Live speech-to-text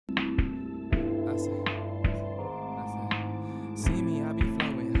See me, I be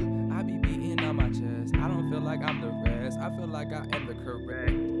flowing, I be beating on my chest. I don't feel like I'm the rest, I feel like I am the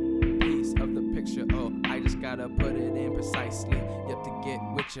correct piece of the picture. Oh, I just gotta put it in precisely. Yet to get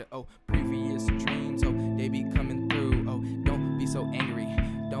with you, oh, previous dreams, oh, they be coming through. Oh, don't be so angry,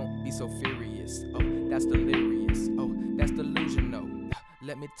 don't be so furious. Oh, that's delirious, oh, that's delusional.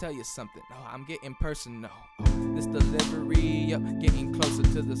 Let me tell you something, oh, I'm getting personal. Oh, this delivery, getting closer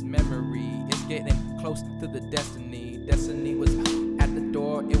to this memory. It's getting close to the destiny. Destiny was at the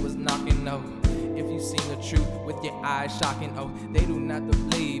door, it was knocking, oh. If you seen the truth with your eyes shocking, oh, they do not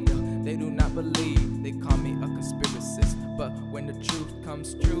believe, they do not believe. They call me a conspiracist, but when the truth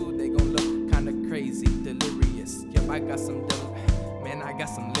comes true, they gon' look kinda crazy, delirious. Yep, I got some, man, I got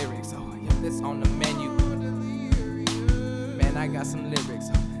some lyrics, oh, yep, it's on the menu. Man, I got some lyrics,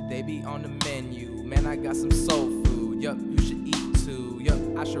 oh, they be on the menu. Man, I got some soul food, yup, you should eat too. Yup,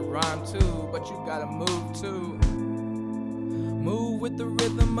 I should rhyme too, but you gotta move too. Move with the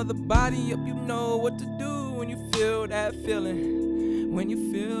rhythm of the body, yup, you know what to do when you feel that feeling. When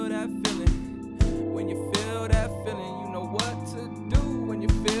you feel that feeling. When you feel that feeling, you know what to do. When you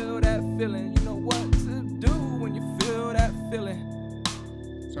feel that feeling, you know what to do. When you feel that feeling.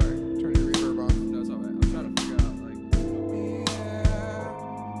 Sorry, turn your reverb off. No, it's alright, I'm trying to figure out,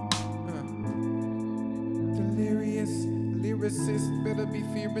 Delirious lyricist, better be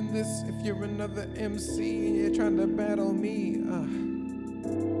fearing this if you're another MC and you're trying to battle me.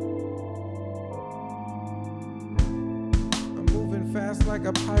 I'm moving fast like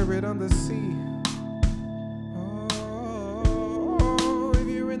a pirate on the sea. Oh, if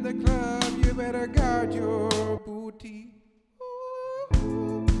you're in the club, you better guard your booty.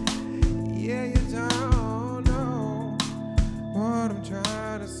 Ooh, yeah, you don't know what I'm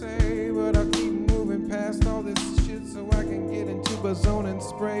trying to say, but I'll keep moving past all this shit so I can get into a zone and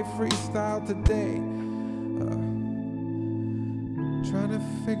spray freestyle today. Trying to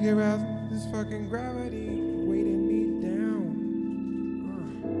figure out this fucking gravity weighting me down,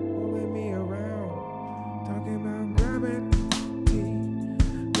 pulling me around, talking about gravity.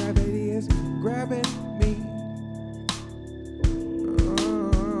 Gravity is grabbing me,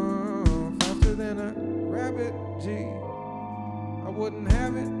 faster than a rabbit, G. I wouldn't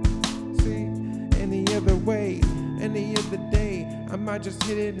have it, see, any other way, any other day. I might just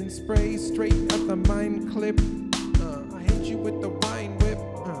hit it and spray straight up the mind clip. I hit you with the wine whip.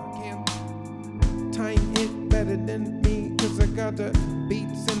 Can't time it better than me, cause I got the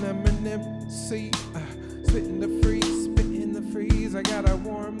beats and I'm an MC. Spitting the freeze. I gotta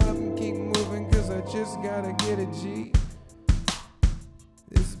warm up and keep moving, cause I just gotta get a G.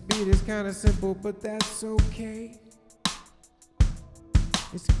 This beat is kinda simple, but that's okay.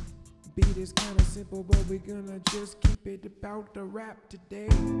 This beat is kinda simple, but we're gonna just keep it about the rap today.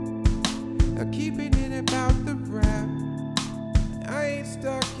 Keeping it about the rap. I ain't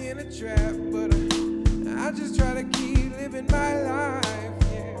stuck in a trap, but I just try to keep living my life,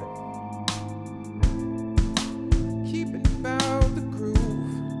 yeah. Keeping about the groove.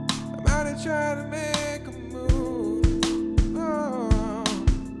 I'm out here trying to make a move. Oh,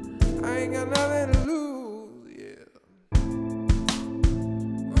 I ain't got nothing